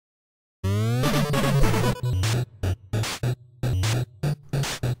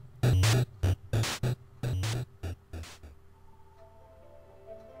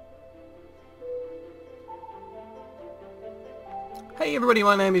Hey everybody,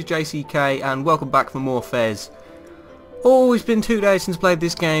 my name is JCK and welcome back for more Fez. Oh, it's been 2 days since I played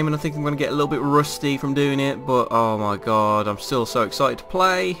this game and I think I'm going to get a little bit rusty from doing it, but oh my god, I'm still so excited to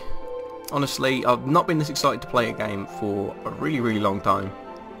play. Honestly, I've not been this excited to play a game for a really long time.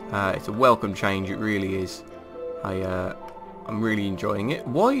 It's a welcome change, it really is. I'm really enjoying it.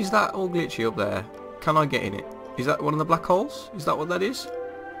 Why is that all glitchy up there? Can I get in it? Is that one of the black holes? Is that what that is?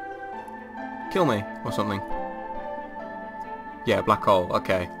 Kill me or something. Yeah, black hole,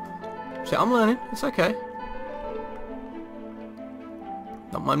 okay. See, I'm learning, it's okay.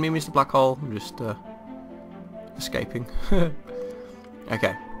 Don't mind me, Mr. Black Hole, I'm just escaping.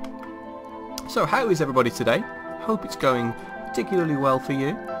 Okay. So, how is everybody today? Hope it's going particularly well for you.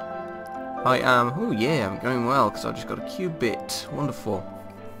 I am, oh yeah, I'm going well, because I just got a qubit. Wonderful.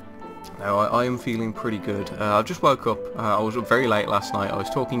 Now, I am feeling pretty good. I just woke up, I was up very late last night. I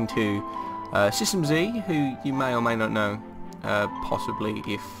was talking to System Z, who you may or may not know. Possibly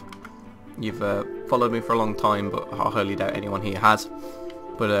if you've followed me for a long time, but I highly doubt anyone here has.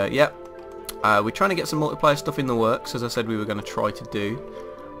 But yeah, we're trying to get some multiplayer stuff in the works, as I said we were going to try to do.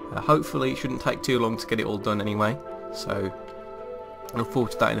 Hopefully it shouldn't take too long to get it all done anyway, so I look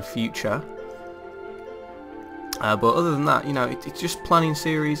forward to that in the future. But other than that, you know, it's just planning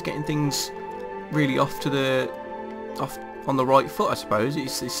series, getting things really off on the right foot, I suppose.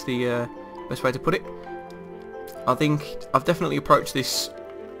 It's the best way to put it. I think I've definitely approached this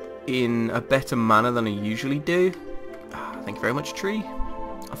in a better manner than I usually do. Thank you very much, tree.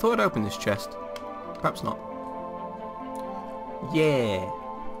 I thought I'd open this chest. Perhaps not. Yeah.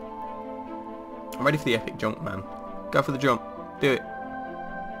 I'm ready for the epic jump, man. Go for the jump. Do it.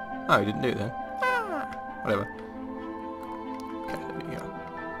 Oh, he didn't do it then. Whatever. Okay, there we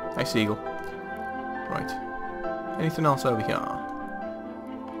go. Hey, seagull. Right. Anything else over here?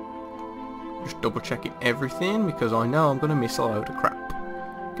 Just double checking everything because I know I'm going to miss a load of crap.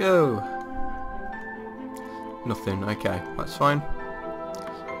 Go! Nothing, okay, that's fine.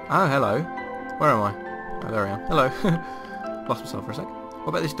 Oh, hello. Where am I? Oh, there I am. Hello. Lost myself for a sec. What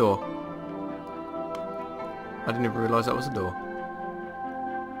about this door? I didn't even realise that was a door.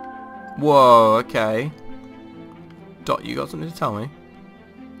 Whoa, okay. Dot, you got something to tell me?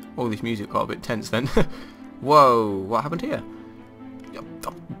 Oh, this music got a bit tense then. Whoa, what happened here?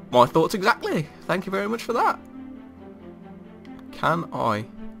 My thoughts exactly. Thank you very much for that. Can I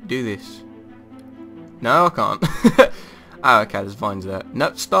do this? No, I can't. Oh, okay, there's vines there.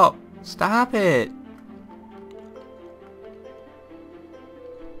 No, stop. Stop it.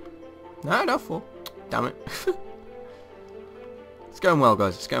 No, don't fall. Damn it. It's going well,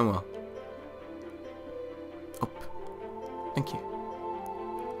 guys. It's going well. Up. Thank you.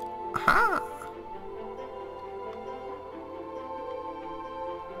 Aha.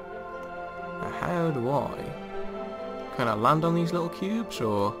 How do I? Can I land on these little cubes,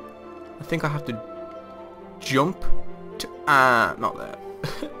 or I think I have to jump to not there.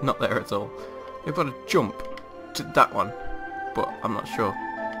 Not there at all. I've got to jump to that one, but I'm not sure.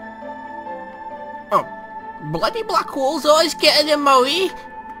 Oh, bloody black holes always getting in my way.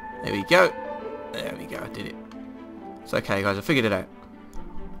 There we go. There we go, I did it. It's okay, guys, I figured it out.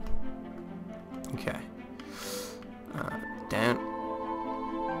 Okay. Down.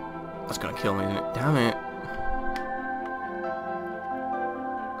 That's gonna kill me, isn't it? Damn it.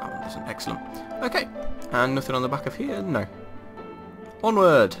 That one wasn't excellent. Okay. And nothing on the back of here? No.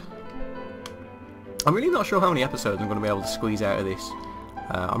 Onward! I'm really not sure how many episodes I'm going to be able to squeeze out of this.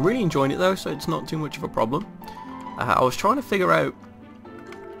 I'm really enjoying it though, so it's not too much of a problem. I was trying to figure out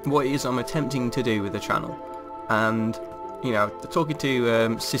what it is I'm attempting to do with the channel. And, you know, talking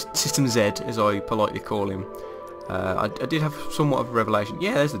to System Z, as I politely call him, I did have somewhat of a revelation.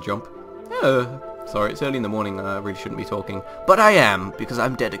 Yeah, there's the jump. Sorry, it's early in the morning, I really shouldn't be talking. But I am, because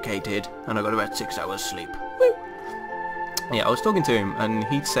I'm dedicated, and I got about 6 hours sleep. Woo! Yeah, I was talking to him, and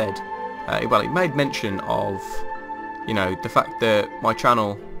he'd said, well, he made mention of, you know, the fact that my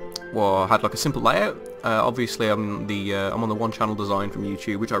channel had like a simple layout. Obviously, I'm on the one channel design from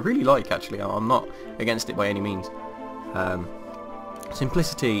YouTube, which I really like, actually. I'm not against it by any means.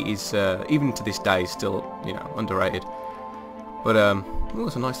 Simplicity is, even to this day, still, you know, underrated. But, oh,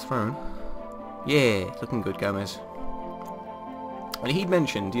 that's a nice throne. Yeah, looking good, Gomez. And he'd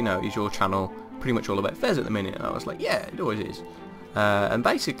mentioned, you know, is your channel pretty much all about Fez at the minute? And I was like, yeah, it always is. And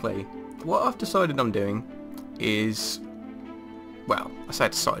basically, what I've decided I'm doing is, well, I say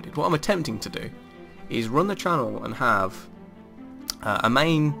decided, what I'm attempting to do is run the channel and have a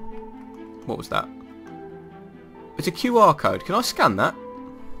main, what was that? It's a QR code. Can I scan that?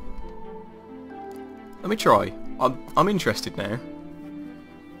 Let me try. I'm interested now.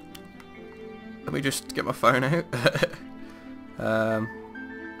 Let me just get my phone out.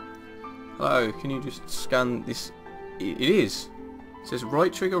 Hello, can you just scan this? It is. It says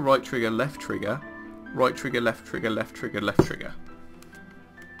right trigger, left trigger, right trigger, left trigger, left trigger, left trigger.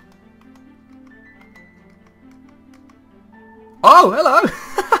 Oh, hello!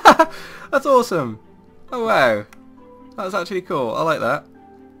 That's awesome. Oh wow, that's actually cool. I like that.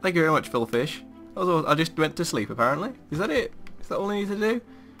 Thank you very much, Philfish. I just went to sleep apparently. Is that it? Is that all I need to do?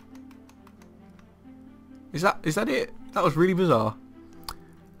 Is that it? That was really bizarre.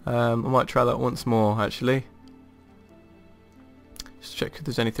 I might try that once more actually. Just check if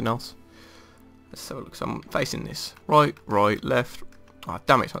there's anything else. Let's have a look. So I'm facing this. Right, right, left. Oh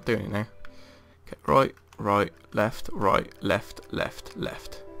damn it, it's not doing it now. Okay, right, right, left,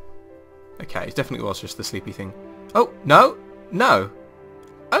 left. Okay, it definitely was just the sleepy thing. Oh, no! No!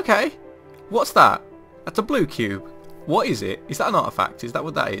 Okay. What's that? That's a blue cube. What is it? Is that an artifact? Is that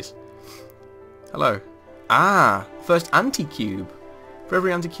what that is? Hello. Ah, first anti-cube. For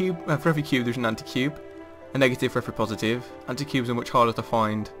every cube there's an anti-cube. A negative for every positive. Anti-cubes are much harder to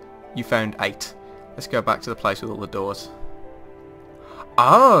find. You found 8. Let's go back to the place with all the doors.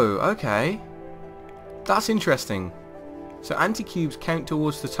 Oh, okay. That's interesting. So anti-cubes count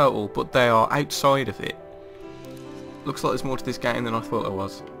towards the total, but they are outside of it. Looks like there's more to this game than I thought there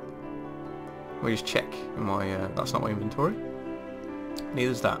was. Let me just check in my, that's not my inventory.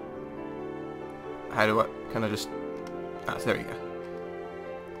 Neither's that. How do I, can I just, there you go.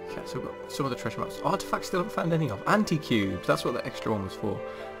 Okay, so we've got some of the treasure maps. Artifacts still haven't found any of. Anti-cubes, that's what the extra one was for.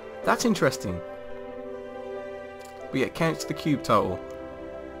 That's interesting. But yeah, it counts the cube total.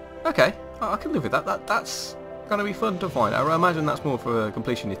 Okay, I can live with that. That's going to be fun to find. I imagine that's more for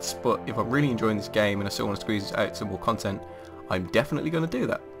completionists, but if I'm really enjoying this game and I still want to squeeze out some more content, I'm definitely going to do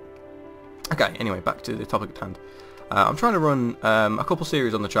that. Okay, anyway, back to the topic at hand. I'm trying to run a couple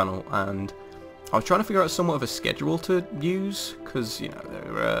series on the channel, and I was trying to figure out somewhat of a schedule to use, because, you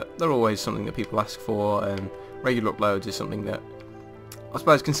know, they're always something that people ask for, and regular uploads is something that, I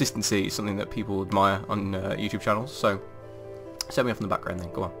suppose consistency is something that people admire on YouTube channels, so set me off in the background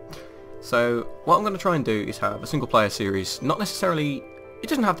then, go on. So, what I'm going to try and do is have a single player series, not necessarily, it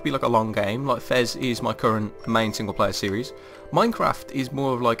doesn't have to be like a long game, like Fez is my current main single player series. Minecraft is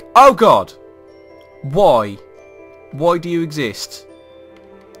more of like, oh god! Why? Why do you exist?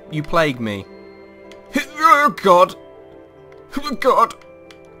 You plague me. Oh god! Oh god!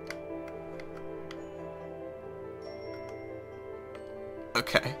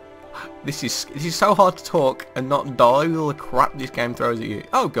 Okay. This is so hard to talk and not die with all the crap this game throws at you.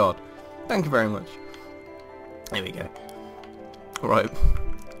 Oh god. Thank you very much. There we go. Alright.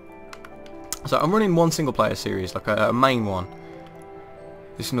 So I'm running one single player series, like a main one.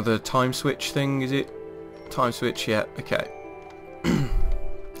 This is another time switch thing, is it? Time switch, yeah, okay.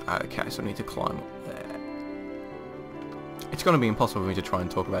 Okay, so I need to climb up there. It's going to be impossible for me to try and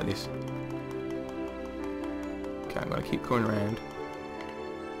talk about this. Okay, I'm going to keep going around.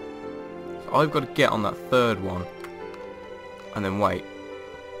 So I've got to get on that third one. And then wait.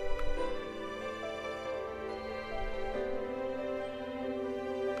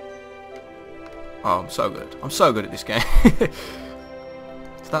 Oh, I'm so good. I'm so good at this game.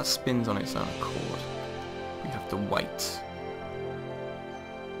 So that spins on its own accord. We have to wait.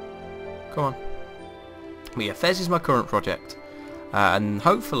 Come on. But yeah, Fez is my current project. And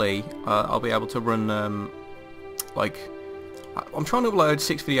hopefully I'll be able to run, like, I'm trying to upload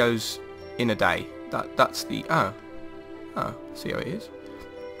 6 videos in a day. That's the, oh, see how it is.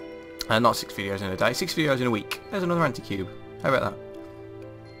 Not 6 videos in a day, 6 videos in a week. There's another anti-cube. How about that?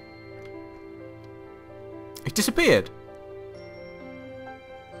 It disappeared.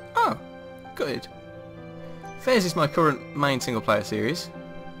 Oh, good. Fez is my current main single player series.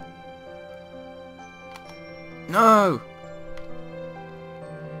 No!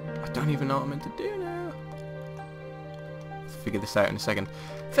 I don't even know what I'm meant to do now. Let's figure this out in a second.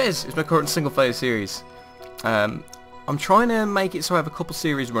 Fez is my current single player series. I'm trying to make it so I have a couple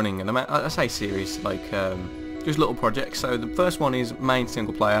series running, and I say series, like just little projects. So the first one is main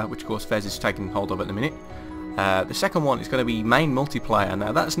single player, which of course Fez is taking hold of at the minute. The second one is going to be main multiplayer.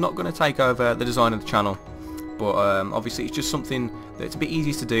 Now that's not going to take over the design of the channel, but obviously it's just something that's a bit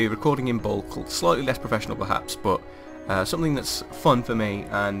easier to do, recording in bulk, slightly less professional perhaps, but something that's fun for me,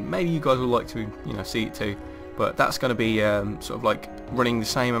 and maybe you guys will like to, you know, see it too. But that's going to be sort of like running the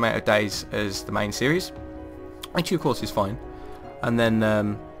same amount of days as the main series, which of course is fine. And then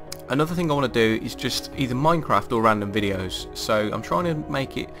another thing I want to do is just either Minecraft or random videos. So I'm trying to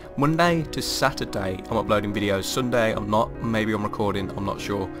make it Monday to Saturday I'm uploading videos, Sunday I'm not, maybe I'm recording, I'm not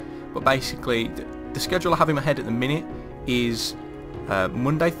sure. But basically the schedule I have in my head at the minute is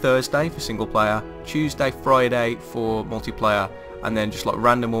Monday, Thursday for single player, Tuesday, Friday for multiplayer, and then just like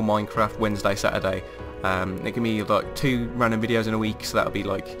random or Minecraft Wednesday, Saturday. It can be like 2 random videos in a week, so that'll be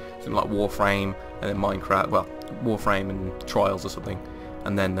like something like Warframe and then Minecraft, well, Warframe and Trials or something,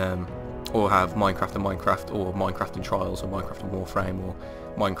 and then or have Minecraft and Minecraft, or Minecraft and Trials, or Minecraft and Warframe, or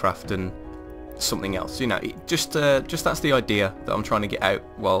Minecraft and something else. You know, just that's the idea that I'm trying to get out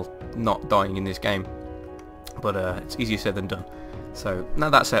while not dying in this game. But it's easier said than done. So now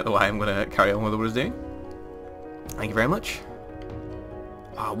that's out of the way, I'm going to carry on with what I was doing. Thank you very much.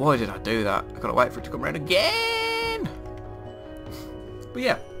 Oh, why did I do that? I gotta wait for it to come around again. But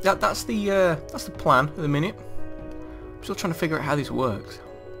yeah, that's the plan at the minute. I'm still trying to figure out how this works.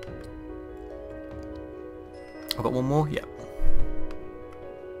 I've got one more. Yep.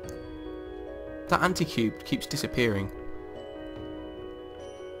 That anti-cube keeps disappearing.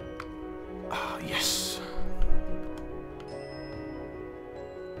 Ah, yes.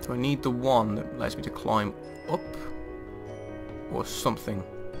 So I need the one that allows me to climb up or something.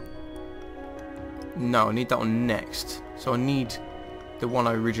 No, I need that one next. So I need the one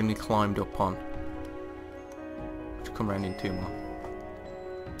I originally climbed up on. Which come around in 2 more.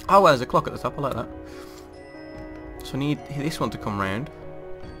 Oh, well, there's a clock at the top. I like that. So I need this one to come round.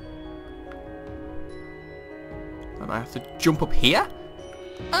 And I have to jump up here?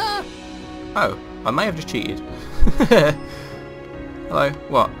 Ah! Oh, I may have just cheated. Hello,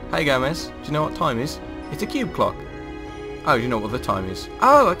 what? Hey Gomez, do you know what time is? It's a cube clock. Oh, do you know what the time is?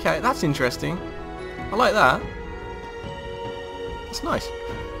 Oh, okay, that's interesting. I like that. That's nice.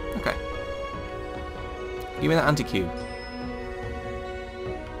 Okay. Give me that anti-cube.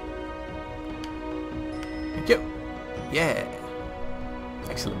 Thank you. Yeah.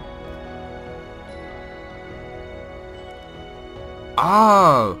 Excellent.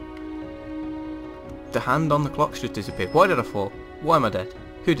 Oh! The hand on the clock's just disappeared. Why did I fall? Why am I dead?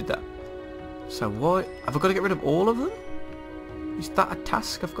 Who did that? So why... Have I got to get rid of all of them? Is that a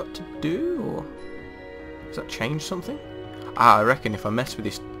task I've got to do, or... Does that change something? Ah, I reckon if I mess with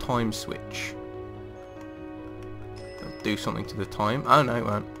this time switch... It'll do something to the time. Oh no, it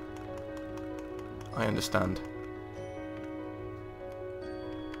won't. I understand.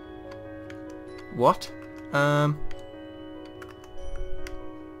 What? And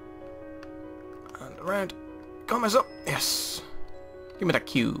around. Got myself. Yes. Give me that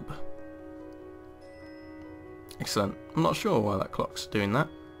cube. Excellent. I'm not sure why that clock's doing that.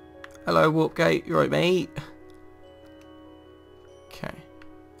 Hello, warp gate. You right, mate? Okay.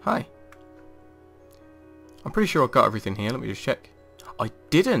 Hi. I'm pretty sure I got everything here. Let me just check. I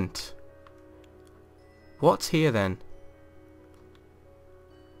didn't. What's here then?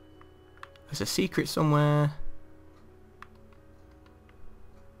 There's a secret somewhere.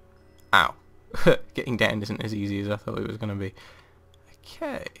 Ow. Getting down isn't as easy as I thought it was going to be.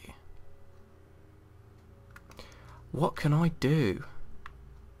 Okay. What can I do?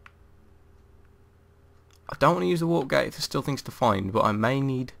 I don't want to use the warp gate if there's still things to find, but I may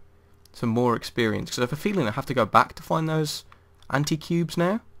need some more experience, because I have a feeling I have to go back to find those anti-cubes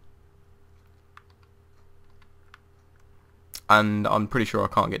now. And I'm pretty sure I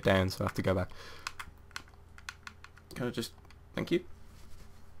can't get down, so I have to go back. Can I just... Thank you.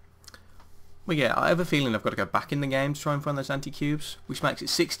 Well, yeah, I have a feeling I've got to go back in the game to try and find those anti-cubes, which makes it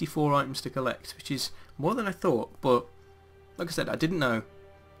 64 items to collect, which is more than I thought, but like I said, I didn't know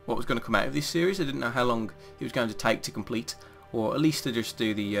what was going to come out of this series. I didn't know how long it was going to take to complete, or at least to just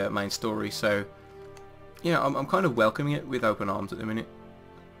do the main story, so, you know, I'm kind of welcoming it with open arms at the minute.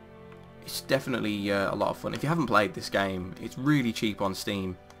 It's definitely a lot of fun. If you haven't played this game, it's really cheap on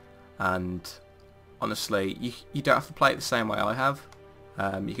Steam, and honestly, you don't have to play it the same way I have.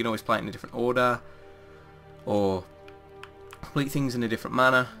 You can always play it in a different order, or complete things in a different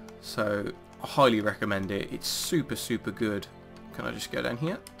manner, so I highly recommend it. It's super, super good. Can I just go down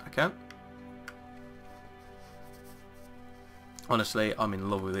here? I can. Honestly, I'm in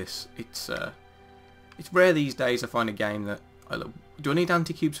love with this. It's rare these days I find a game that I love. Do I need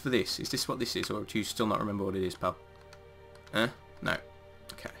anti-cubes for this? Is this what this is, or do you still not remember what it is, pal? No.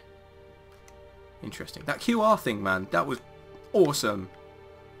 Okay. Interesting. That QR thing, man, that was awesome.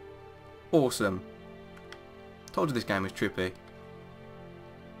 Awesome. Told you this game was trippy. Okay,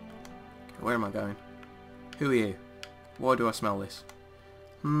 where am I going? Who are you? Why do I smell this?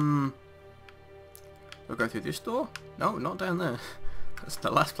 Do I go through this door? No, not down there. That's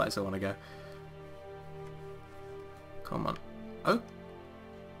the last place I want to go. Come on.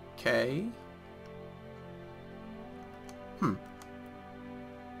 Okay.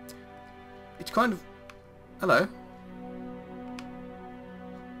 It's kind of... Hello.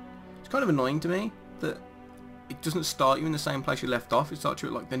 It's kind of annoying to me that it doesn't start you in the same place you left off. It starts you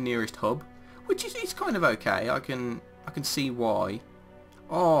at like the nearest hub, which is it's kind of okay. I can see why.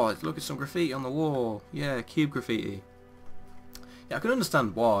 Oh, look at some graffiti on the wall. Yeah, cube graffiti. Yeah, I can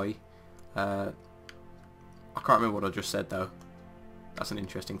understand why. I can't remember what I just said though. That's an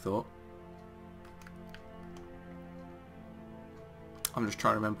interesting thought. I'm just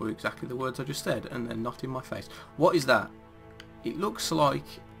trying to remember exactly the words I just said and then not in my face. What is that? It looks like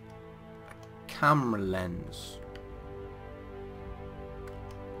a camera lens.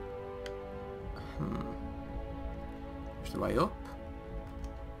 Just the way up.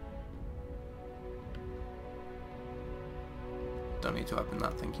 Don't need to open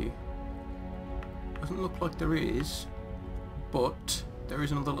that, thank you. Doesn't look like there is, but there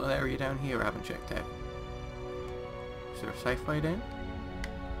is another little area down here I haven't checked out. Is there a safe way down?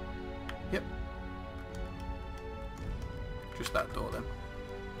 Yep. Just that door then.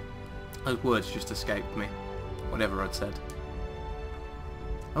 Those words just escaped me. Whatever I'd said.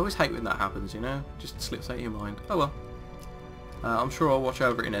 I always hate when that happens, you know? Just slips out of your mind. Oh well. I'm sure I'll watch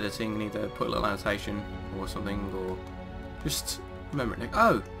over it in editing and either put a little annotation or something, or just remember it.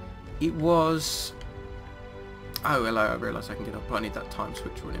 Oh! It was... Oh, hello, I realise I can get up, but I need that time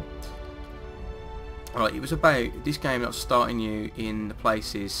switch running. Alright, it was about this game that's starting you in the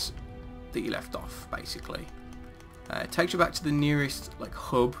places that you left off, basically. It takes you back to the nearest like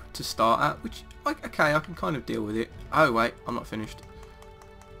hub to start at, which, like, okay, I can kind of deal with it. Oh wait, I'm not finished.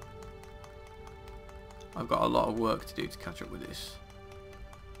 I've got a lot of work to do to catch up with this.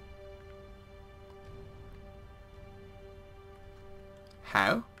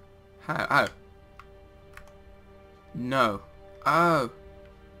 How? How? Oh. No. Oh.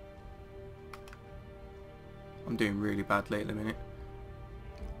 I'm doing really badly at the minute.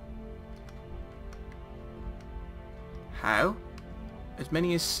 How? As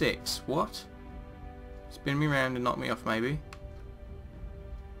many as 6. What? Spin me around and knock me off, maybe.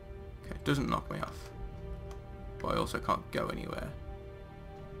 Okay, it doesn't knock me off. But I also can't go anywhere.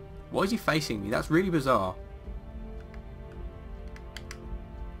 Why is he facing me? That's really bizarre.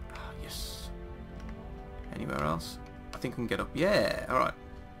 Ah, yes. Anywhere else? I think I can get up. Yeah, alright.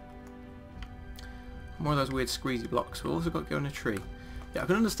 More of those weird squeezy blocks. We've also got to go in a tree. Yeah, I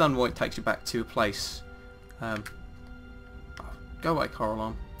can understand why it takes you back to a place. Go away,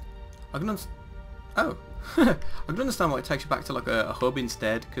 Coraline. I can I can understand why it takes you back to like a hub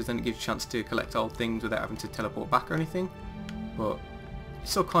instead, because then it gives you a chance to collect old things without having to teleport back or anything. But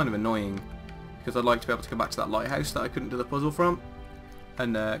it's still kind of annoying, because I'd like to be able to go back to that lighthouse that I couldn't do the puzzle from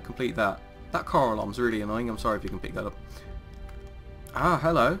and complete that. That car alarm's really annoying. I'm sorry if you can pick that up. Ah,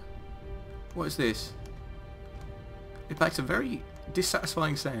 hello. What is this? It makes a very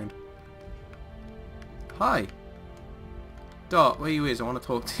dissatisfying sound. Hi. Dart, where you is? I want to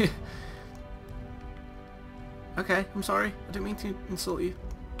talk to you. Okay, I'm sorry. I didn't mean to insult you.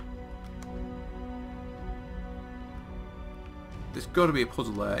 There's got to be a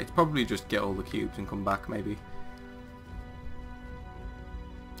puzzle there. It's probably just get all the cubes and come back, maybe.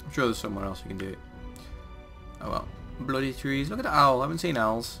 I'm sure there's somewhere else you can do it. Oh well. Bloody trees. Look at the owl. I haven't seen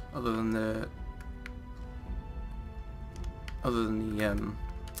owls other than the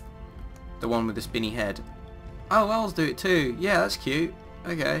one with the spinny head. Oh, owls do it too. Yeah, that's cute.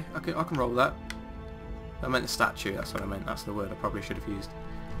 Okay, I can roll with that. I meant the statue. That's what I meant. That's the word I probably should have used.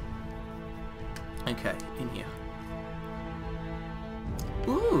 Okay, in here.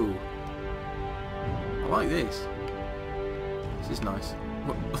 Ooh, I like this. This is nice.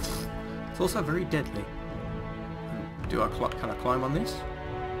 It's also very deadly. Can I climb on this?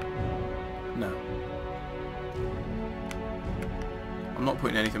 No. I'm not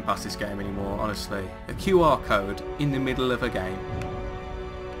putting anything past this game anymore, honestly. A QR code in the middle of a game.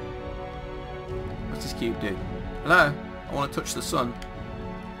 What's this cube do? Hello? I want to touch the sun.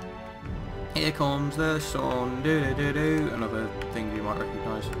 Here comes the sun. Do do do. Another thing you might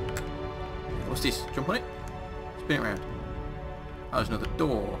recognise. What's this? Jump on it? Spin it around. Oh, there's another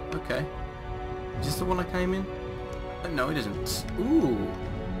door. Okay. Is this the one I came in? No, it isn't. Ooh.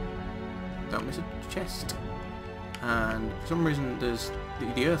 Don't miss a chest. And for some reason there's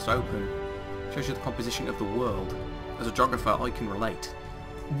the Earth's open. Shows you the composition of the world. As a geographer, I can relate.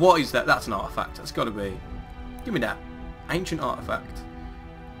 What is that? That's an artifact. That's got to be. Give me that. Ancient artifact.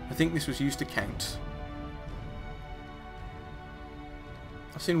 I think this was used to count.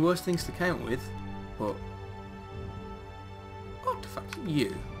 I've seen worse things to count with, but artifact.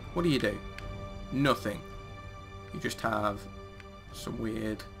 You. What do? Nothing. You just have some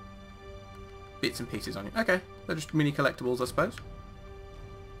weird bits and pieces on it. Okay, they're just mini collectibles, I suppose.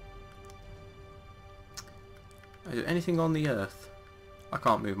 Is there anything on the Earth? I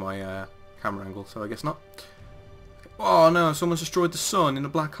can't move my camera angle, so I guess not. Oh no, someone's destroyed the sun in a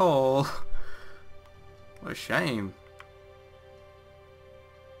black hole. What a shame.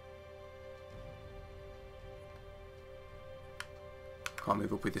 Can't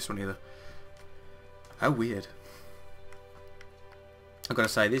move up with this one either. How weird. I've got to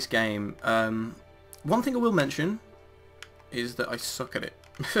say, this game, one thing I will mention is that I suck at it.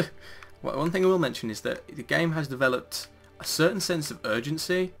 One thing I will mention is that the game has developed a certain sense of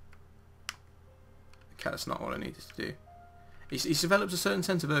urgency. Okay, that's not what I needed to do. It's developed a certain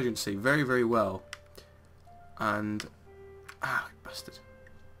sense of urgency very, very well. And... ah, bastard.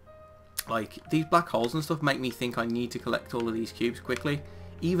 Like, these black holes and stuff make me think I need to collect all of these cubes quickly,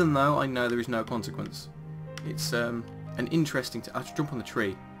 even though I know there is no consequence. It's an interesting... I should jump on the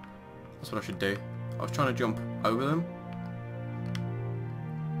tree. That's what I should do. I was trying to jump over them,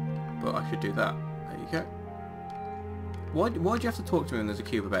 but I should do that. There you go. Why do you have to talk to me when there's a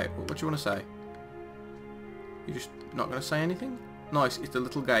cube about? What do you want to say? You're just not going to say anything? Nice, it's the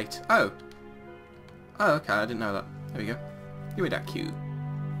little gate. Oh! Oh, okay, I didn't know that. There we go. Give me that cube.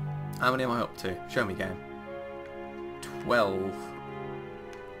 How many am I up to? Show me, game. 12.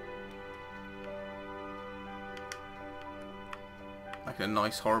 Like a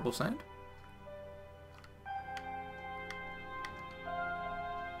nice, horrible sound.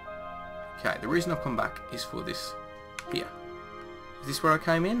 Okay, the reason I've come back is for this here. Is this where I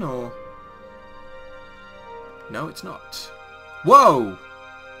came in, or...? No, it's not. Whoa!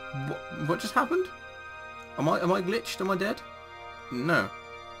 What just happened? Am I glitched? Am I dead? No.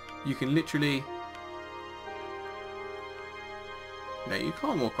 You can literally... No, you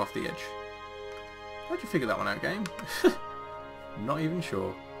can't walk off the edge. How'd you figure that one out, game? Not even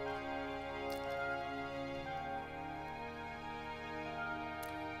sure.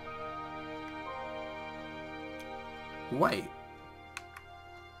 Wait.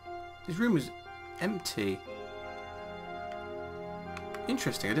 This room was empty.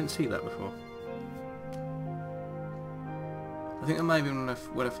 Interesting, I didn't see that before. I think that may have been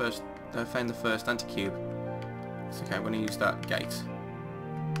when I first found the first anti-cube. It's okay, I'm going to use that gate.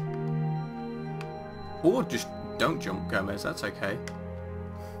 Or just don't jump, Gomez, that's okay.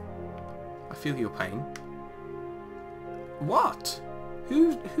 I feel your pain. What?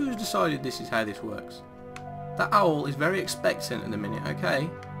 Who's decided this is how this works? That owl is very expectant at the minute, okay?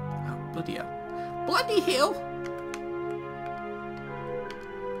 Oh, bloody hell. Bloody hell!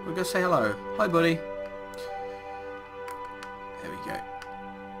 We'll go say hello. Hi, buddy. There we go.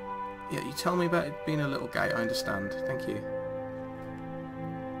 Yeah, you tell me about it being a little gate, I understand. Thank you.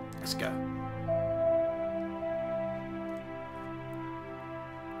 Let's go.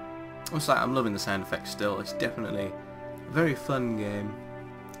 I'm loving the sound effects still. It's definitely a very fun game.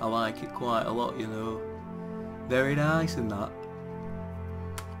 I like it quite a lot, you know. Very nice and that.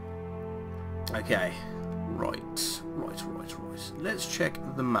 Okay. Right. Let's check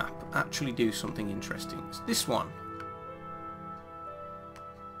the map. Actually do something interesting. It's this one.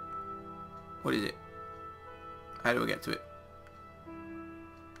 What is it? How do I get to it?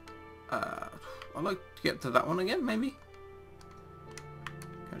 I'd like to get to that one again, maybe?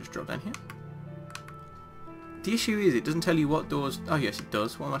 Can I just drop down here? The issue is it doesn't tell you what doors... Oh yes it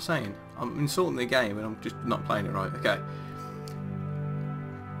does. What am I saying? I'm insulting the game and I'm just not playing it right. Okay.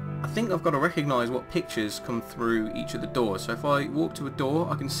 I think I've got to recognise what pictures come through each of the doors. So if I walk to a door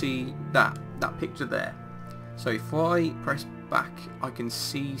I can see that picture there. So if I press back I can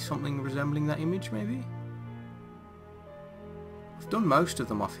see something resembling that image maybe? I've done most of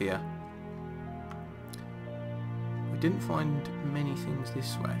them off here. We didn't find many things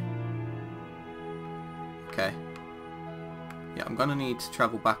this way. Okay. Yeah, I'm gonna need to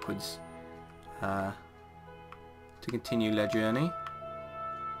travel backwards to continue their journey.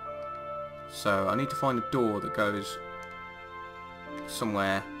 So I need to find a door that goes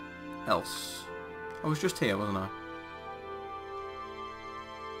somewhere else. I was just here, wasn't I?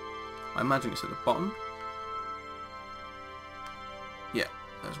 I imagine it's at the bottom. Yeah,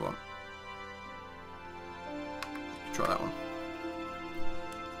 there's one. Let's try that one.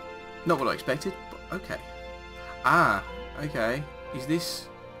 Not what I expected, but okay. Ah, okay. Is this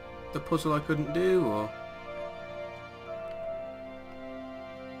the puzzle I couldn't do, or...?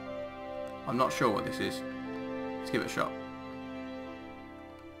 I'm not sure what this is. Let's give it a shot.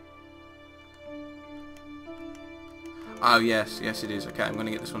 Oh, yes it is. Okay, I'm going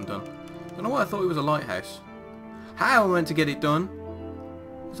to get this one done. I don't know why I thought it was a lighthouse. How am I meant to get it done?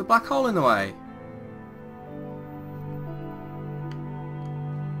 There's a black hole in the way.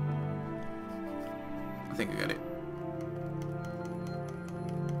 I think I get it.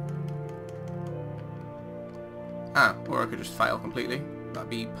 Ah, or I could just fail completely. That'd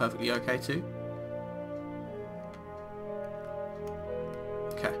be perfectly okay too.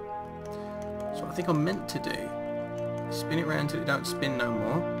 I think I'm meant to do. Spin it round till it don't spin no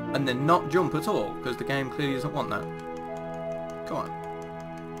more, and then not jump at all, because the game clearly doesn't want that. Come on.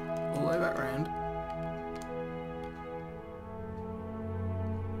 All the way back round.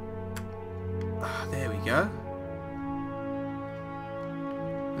 Ah, there we go.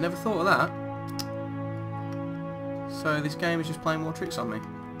 Never thought of that. So this game is just playing more tricks on me.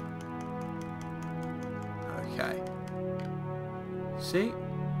 Okay. See?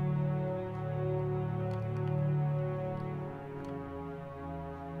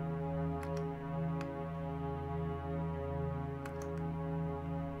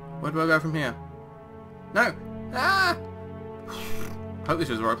 Where do I go from here? No! Ah! Hope this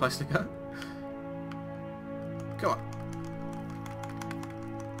was the right place to go. Come on.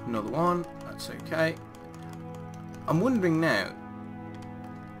 Another one. That's okay. I'm wondering now.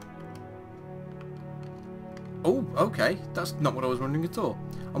 Oh, okay. That's not what I was wondering at all.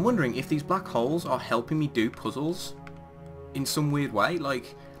 I'm wondering if these black holes are helping me do puzzles in some weird way.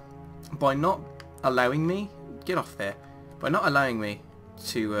 Like, by not allowing me... Get off there. By not allowing me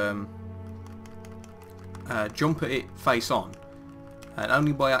to jump at it face on, and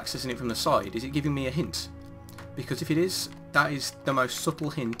only by accessing it from the side, is it giving me a hint? Because if it is, that is the most subtle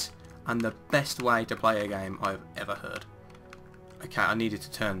hint and the best way to play a game I've ever heard. Okay, I needed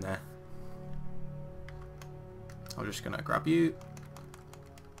to turn there. I'm just going to grab you.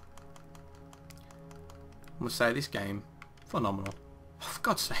 I must say, this game, phenomenal. Oh, for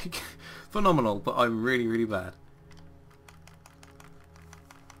God's sake, phenomenal, but I'm really, really bad.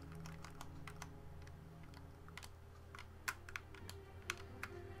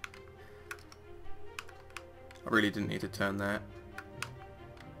 I really didn't need to turn there.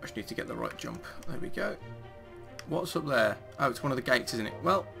 I just need to get the right jump. There we go. What's up there? Oh, it's one of the gates, isn't it?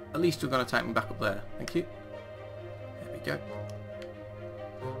 Well, at least you're going to take me back up there. Thank you. There we go.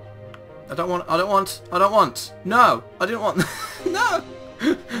 I don't want... No! I didn't want... No!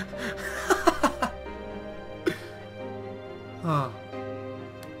 Oh.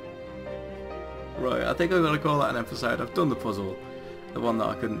 Right, I think I'm going to call that an episode. I've done the puzzle. The one that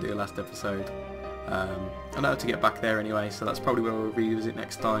I couldn't do last episode. I know how to get back there anyway, so that's probably where we'll revisit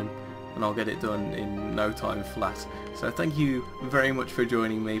next time, and I'll get it done in no time flat. So thank you very much for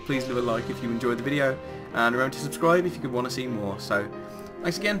joining me. Please leave a like if you enjoyed the video, and remember to subscribe if you could want to see more. So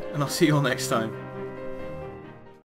thanks again, and I'll see you all next time.